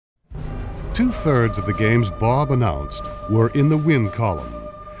2/3 of the games Bob announced were in the win column.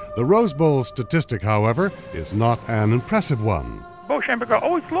 The Rose Bowl statistic, however, is not an impressive one. Bo Schembechler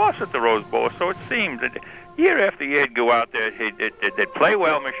always lost at the Rose Bowl, so it seemed that year after year he'd go out there, they'd play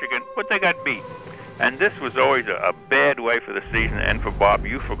well, Michigan, but they got beat. And this was always a bad way for the season and for Bob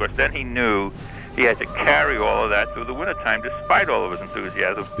Ufer, because then he knew he had to carry all of that through the wintertime despite all of his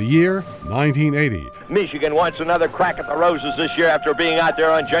enthusiasm. The year, 1980. Michigan wants another crack at the Roses this year after being out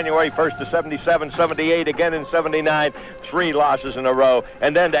there on January 1st to 77, 78, again in 79, 3 losses in a row.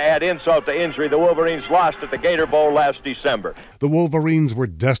 And then to add insult to injury, the Wolverines lost at the Gator Bowl last December. The Wolverines were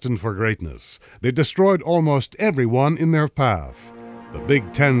destined for greatness. They destroyed almost everyone in their path. The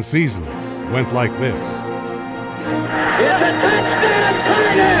Big Ten season went like this. It's a touchdown,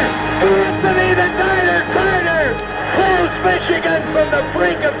 Carter! Anthony the Diner Carter pulls Michigan from the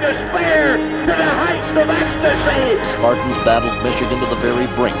brink of despair to the heights of ecstasy. Spartans battled Michigan to the very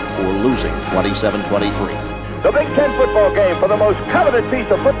brink before losing 27-23. The Big Ten football game for the most coveted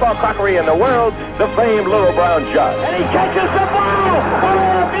piece of football crockery in the world, the famed Little Brown Jug. And he catches the ball!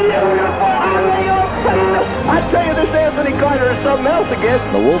 Oh, beautiful! I tell you, this Anthony Carter is something else again.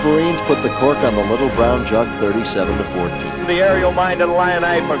 The Wolverines put the cork on the Little Brown Jug 37-14. The aerial-minded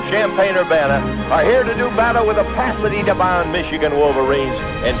Illini from Champaign-Urbana are here to do battle with the Pasadena-bound Michigan Wolverines.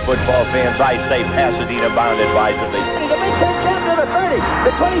 And football fans, I say Pasadena-bound advisedly. The Big Ten champion to the 30,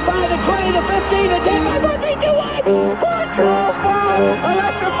 the 25, the 20, the 15, the 10, the 14, the 1.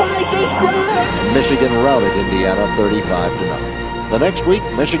 Electrifies this crowd. Michigan routed Indiana 35-0. The next week,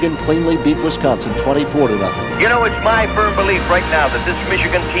 Michigan cleanly beat Wisconsin 24-0. You know, it's my firm belief right now that this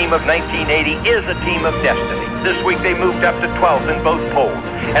Michigan team of 1980 is a team of destiny. This week they moved up to 12th in both polls.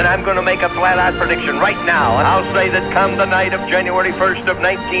 And I'm going to make a flat-out prediction right now. And I'll say that come the night of January 1st of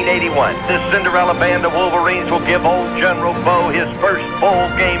 1981, this Cinderella band of Wolverines will give old General Bo his first bowl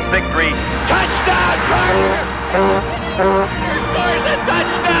game victory. Touchdown, Carter! Scores a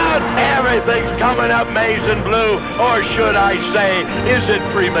touchdown! Everything's coming up maize and blue. Or should I say, is it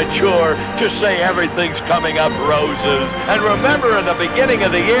premature to say everything's coming up roses? And remember, in the beginning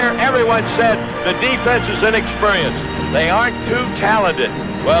of the year, everyone said the defense is inexperienced. They aren't too talented.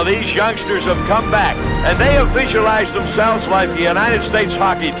 Well, these youngsters have come back, and they have visualized themselves like the United States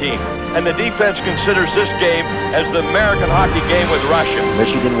hockey team. And the defense considers this game as the American hockey game with Russia.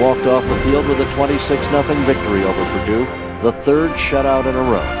 Michigan walked off the field with a 26-0 victory over Purdue, the 3rd shutout in a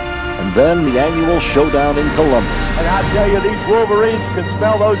row. And then the annual showdown in Columbus. And I'll tell you, these Wolverines can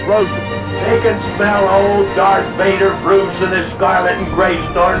smell those roses. They can smell old Darth Vader, Bruce, and his scarlet and gray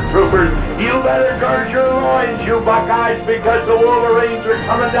stormtroopers. You better gird your loins, you Buckeyes, because the Wolverines are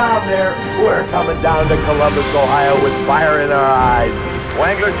coming down there. We're coming down to Columbus, Ohio, with fire in our eyes.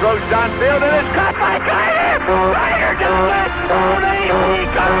 Wangler throws downfield and it's caught by Carter! Ryder does it! He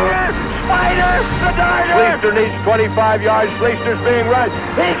Carter! Spider! The darter! Fleester needs 25 yards. Fleester's being rushed.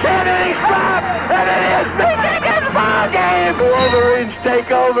 He can't and he's stopped! And it is Michigan's ball game! The Wolverines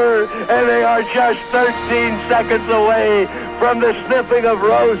take over and they are just 13 seconds away from the sniffing of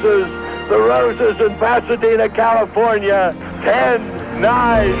roses. The Roses in Pasadena, California. 10,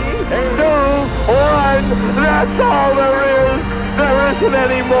 9, 2, 1. That's all there is. There isn't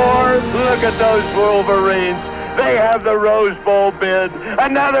any more. Look at those Wolverines. They have the Rose Bowl bid.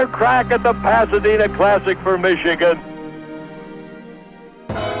 Another crack at the Pasadena Classic for Michigan.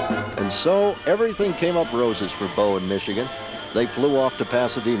 And so everything came up roses for Bo and Michigan. They flew off to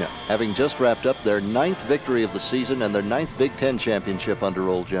Pasadena, having just wrapped up their 9th victory of the season and their 9th Big Ten championship under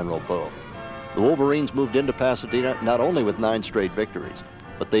old General Bo. The Wolverines moved into Pasadena not only with 9 straight victories,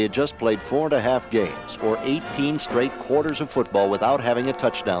 but they had just played 4.5 games, or 18 straight quarters of football without having a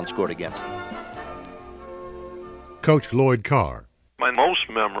touchdown scored against them. Coach Lloyd Carr. My most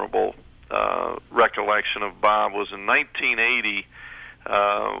memorable recollection of Bob was in 1980.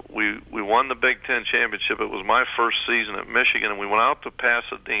 We won the Big Ten championship. It was my first season at Michigan, and we went out to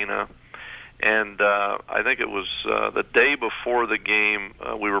Pasadena. And I think it was the day before the game,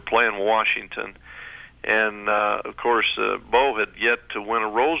 we were playing Washington. And, of course, Bo had yet to win a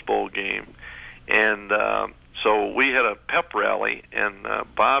Rose Bowl game. And so we had a pep rally, and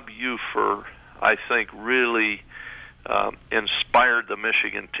Bob Ufer, I think, really inspired the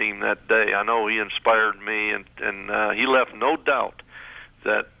Michigan team that day. I know he inspired me, and he left no doubt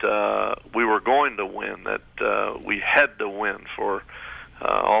that we were going to win, that we had to win for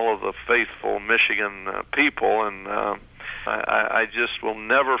all of the faithful Michigan people. And I just will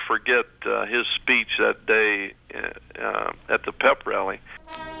never forget his speech that day at the pep rally.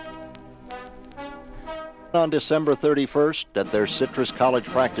 On December 31st, at their Citrus College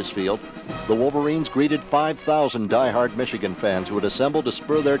practice field, the Wolverines greeted 5,000 die-hard Michigan fans who had assembled to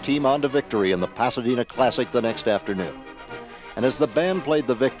spur their team on to victory in the Pasadena Classic the next afternoon. And as the band played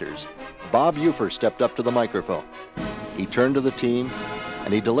the victors, Bob Ufer stepped up to the microphone. He turned to the team,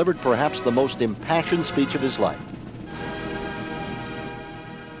 and he delivered perhaps the most impassioned speech of his life.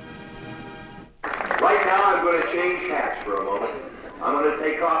 Right now, I'm going to change hats for a moment. I'm going to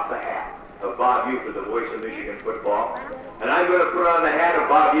take off the hat of Bob Ufer, the voice of Michigan football, and I'm going to put on the hat of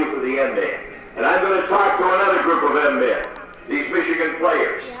Bob Ufer, the M-Man. And I'm going to talk to another group of M-Men, these Michigan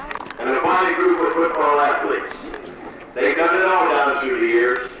players, and a fine group of football athletes. They've done it all down through the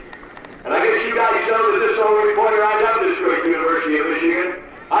years. And I guess you guys know that this old reporter, I love this great University of Michigan.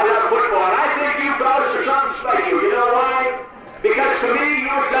 I love football, and I think you fellas are something special. You know why? Because to me,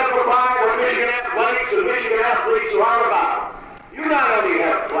 you exemplify what Michigan athletics and Michigan athletes are all about. You not only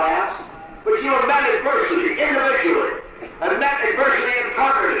have class, but you have met adversity individually, and met adversity and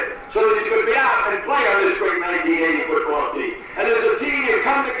conquered it, so that you could be out and play on this great 1980 football team. And as a team, you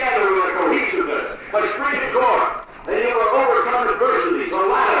come together with a cohesiveness, a spirit of core, and you have overcome adversities, a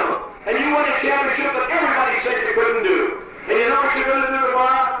lot of them. And you won a championship that everybody said you couldn't do. And you know what you're going to do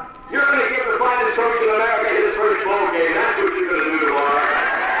tomorrow? You're going to give the finest coach in America his first bowl game. That's what you're going to do tomorrow.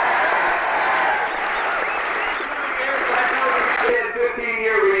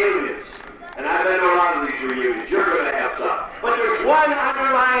 15-year reunions. And I've been to a lot of these reunions. You're going to have some. But there's one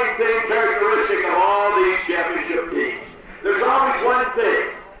underlying thing characteristic of all these championship teams. There's always one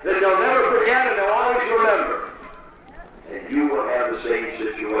thing that they'll never forget and they'll always remember. And you will have the same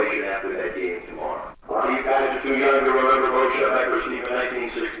situation after that game tomorrow. A lot of you guys are too young to remember Coach Beckers' team in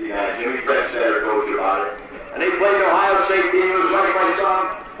 1969. Jimmy Betts had a coach about it. And they played the Ohio State team. It was like my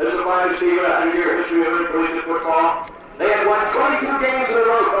son. This is the finest team in a 100-year history of collegiate football. They had won 22 games in a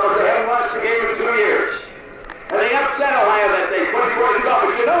row, fellas. They hadn't lost a game in 2 years. And they upset Ohio that day, 24-0.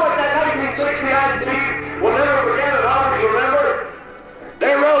 But you know what that 1969 team will never forget and always remember?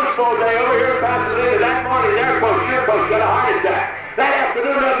 Their Rose Bowl day over here in Pasadena that morning, their coach, your coach, got a heart attack. That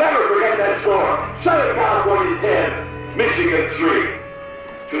afternoon, they'll never forget that score. Southern California 10, Michigan 3.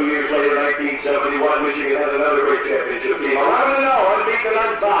 2 years later, 1971, Michigan had another great championship team. 11-0, unbeaten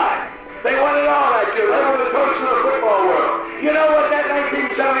untied. They won it all that year. They were the coach of the football world. You know what that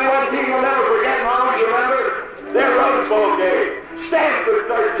 1971 team will never forget and always remember? Their Rose Bowl game. Stanford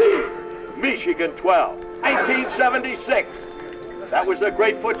 13, Michigan 12. 1976. That was a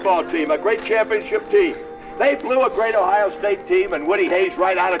great football team, a great championship team. They blew a great Ohio State team and Woody Hayes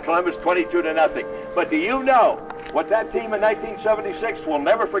right out of Columbus 22-0. But do you know what that team in 1976 will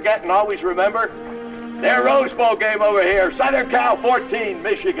never forget and always remember? Their Rose Bowl game over here, Southern Cal 14,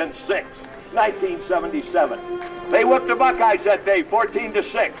 Michigan 6, 1977. They whooped the Buckeyes that day,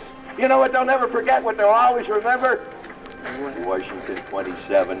 14-6. You know what they'll never forget, what they'll always remember? Washington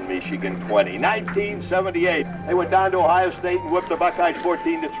 27, Michigan 20. 1978, they went down to Ohio State and whipped the Buckeyes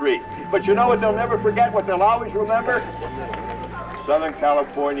 14-3. But you know what they'll never forget, what they'll always remember? Southern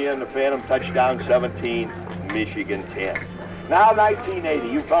California and the Phantom touchdown 17, Michigan 10. Now 1980,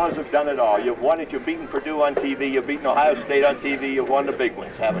 you fellas have done it all. You've won it, you've beaten Purdue on TV, you've beaten Ohio State on TV, you've won the big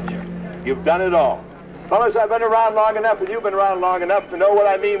ones, haven't you? You've done it all. Fellas, I've been around long enough and you've been around long enough to know what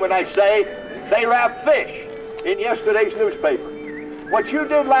I mean when I say they wrap fish in yesterday's newspaper. What you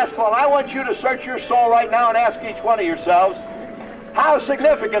did last fall, I want you to search your soul right now and ask each one of yourselves, how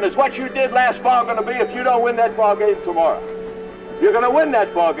significant is what you did last fall going to be if you don't win that ball game tomorrow? You're going to win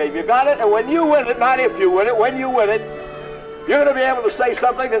that ball game, you got it? And when you win it, not if you win it, when you win it, you're going to be able to say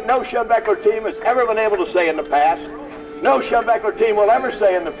something that no Schembechler team has ever been able to say in the past. No Schembechler team will ever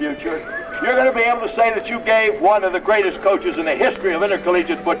say in the future. You're going to be able to say that you gave one of the greatest coaches in the history of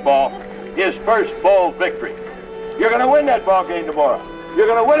intercollegiate football his first bowl victory. You're going to win that ball game tomorrow. You're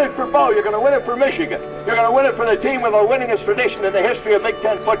going to win it for Bo. You're going to win it for Michigan. You're going to win it for the team with the winningest tradition in the history of Big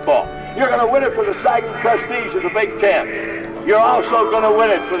Ten football. You're going to win it for the sagging prestige of the Big Ten. You're also going to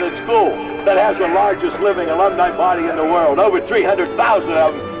win it for the school that has the largest living alumni body in the world, over 300,000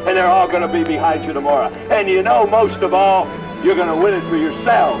 of them, and they're all going to be behind you tomorrow. And you know, most of all, you're going to win it for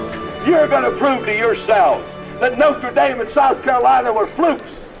yourselves. You're going to prove to yourselves that Notre Dame and South Carolina were flukes.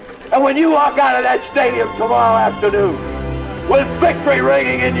 And when you walk out of that stadium tomorrow afternoon with victory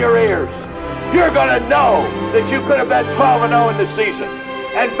ringing in your ears, you're going to know that you could have been 12-0 in the season.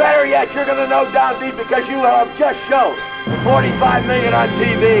 And better yet, you're going to know down deep because you have just shown 45 million on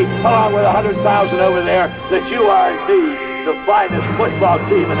TV, along with 100,000 over there, that you are indeed the finest football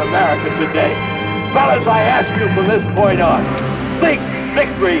team in America today. Fellas, I ask you from this point on, think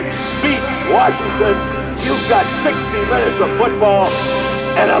victory beats Washington. You've got 60 minutes of football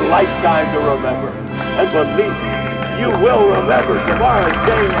and a lifetime to remember. And believe me, you will remember tomorrow's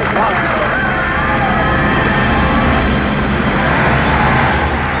game was not.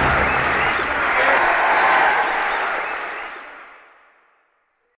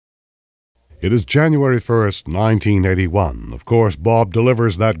 It is January 1st, 1981. Of course, Bob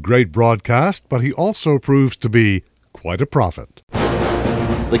delivers that great broadcast, but he also proves to be quite a prophet.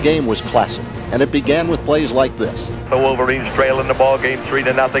 The game was classic, and it began with plays like this. The Wolverines trail in the ball game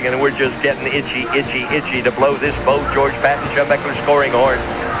 3-0, and we're just getting itchy to blow this Bo George Patton Schumacher scoring horn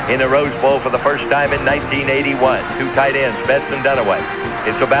in the Rose Bowl for the first time in 1981. Two tight ends, Betts and Dunaway.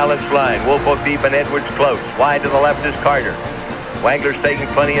 It's a balanced line. Woolfolk deep and Edwards close. Wide to the left is Carter. Wangler's taking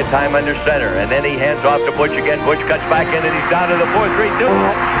plenty of time under center, and then he hands off to Butch again. Butch cuts back in, and he's down to the 4-3-2.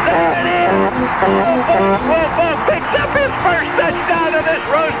 There it is! Woolfolk picks up his first touchdown of this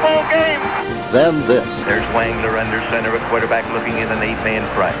Rose Bowl game. Then this. There's Wangler under center, a quarterback looking in an 8-man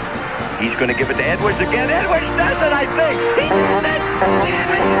front. He's going to give it to Edwards again. Edwards does it, I think. He does it.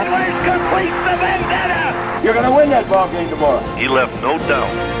 Edwards completes the vendetta. You're going to win that ball game tomorrow. He left no doubt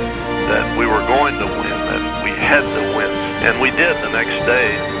that we were going to win, that we had to win. And we did the next day.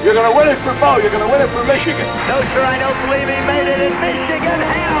 You're going to win it for Bo. You're going to win it for Michigan. No, sir, I don't believe he made it. And Michigan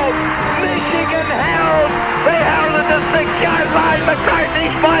held. Michigan held. They held at the 6-yard line.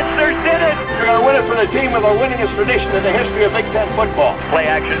 McCarthy's monsters did it. You're going to win it for the team with the winningest tradition in the history of Big Ten football. Play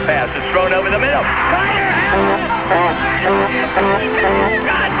action pass. It's thrown over the middle. Carter held.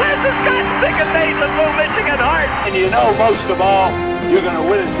 God bless us. God sick and Nathan Blue Michigan heart. And you know, most of all, you're going to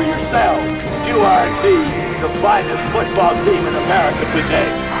win it for yourselves. You are the finest football team in America today.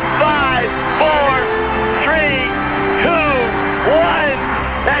 5, 4, 3, 2, 1.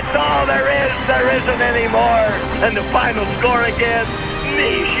 That's all there is. There isn't any more. And the final score again,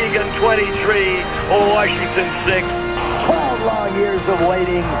 Michigan 23, Washington 6. 12 long years of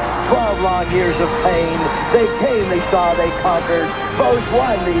waiting, 12 long years of pain. They came, they saw, they conquered. Both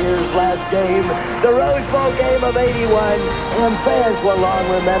won the year's last game, the Rose Bowl game of 81, and fans will long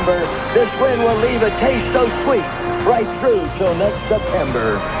remember. This win will leave a taste so sweet right through till next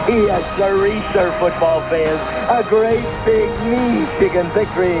September. Yes, sir, football fans, a great big Michigan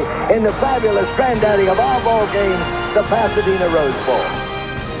victory in the fabulous granddaddy of all bowl games, the Pasadena Rose Bowl.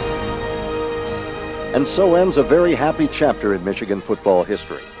 And so ends a very happy chapter in Michigan football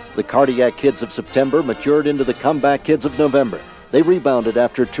history. The cardiac kids of September matured into the comeback kids of November. They rebounded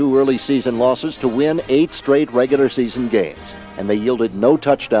after 2 early season losses to win 8 straight regular season games, and they yielded no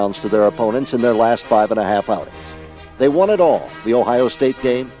touchdowns to their opponents in their last 5.5 outings. They won it all, the Ohio State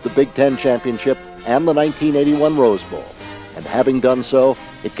game, the Big Ten championship, and the 1981 Rose Bowl. And having done so,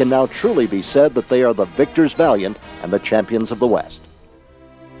 it can now truly be said that they are the victors valiant and the champions of the West.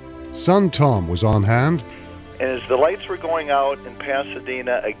 Son Tom was on hand. And as the lights were going out in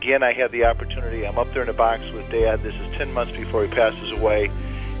Pasadena, again, I had the opportunity. I'm up there in the box with Dad. This is 10 months before he passes away.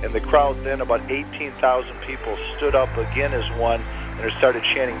 And the crowd then, about 18,000 people, stood up again as one, and they started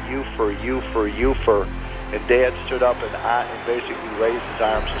chanting, "You for, you for, you for." And Dad stood up and basically raised his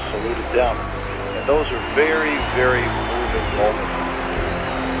arms and saluted them. And those are very, very moving moments.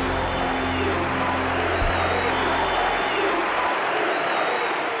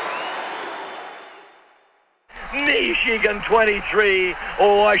 Michigan 23,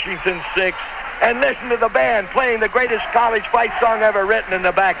 Washington 6. And listen to the band playing the greatest college fight song ever written in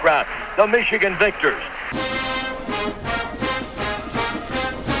the background, the Michigan Victors.